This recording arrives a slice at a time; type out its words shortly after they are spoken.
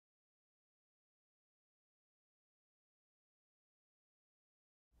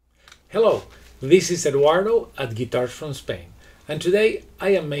Hello, this is Eduardo at Guitars from Spain, and today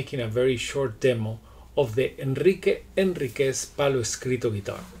I am making a very short demo of the Enriquez Palo Escrito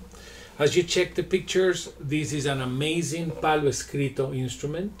guitar. As you check the pictures, this is an amazing Palo Escrito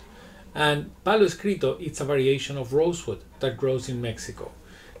instrument, and Palo Escrito is a variation of rosewood that grows in Mexico.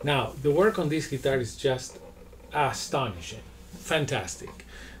 Now, the work on this guitar is just astonishing, fantastic.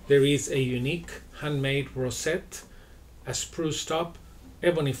 There is a unique handmade rosette, a spruce top,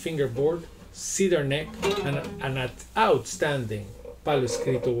 ebony fingerboard, cedar neck, and an outstanding Palo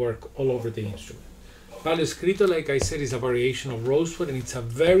Escrito work all over the instrument. Palo Escrito, like I said, is a variation of rosewood, and it's a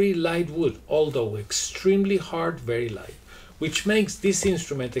very light wood, although extremely hard, very light, which makes this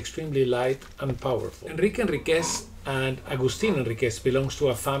instrument extremely light and powerful. Enrique Enriquez and Agustin Enriquez belongs to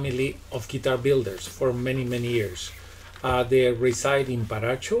a family of guitar builders for many, many years. They reside in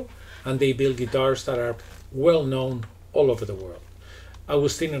Paracho, and they build guitars that are well known all over the world.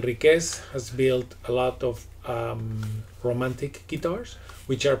 Agustin Enriquez has built a lot of romantic guitars,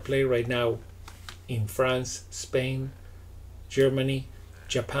 which are played right now in France, Spain, Germany,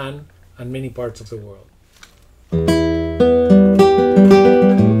 Japan, and many parts of the world.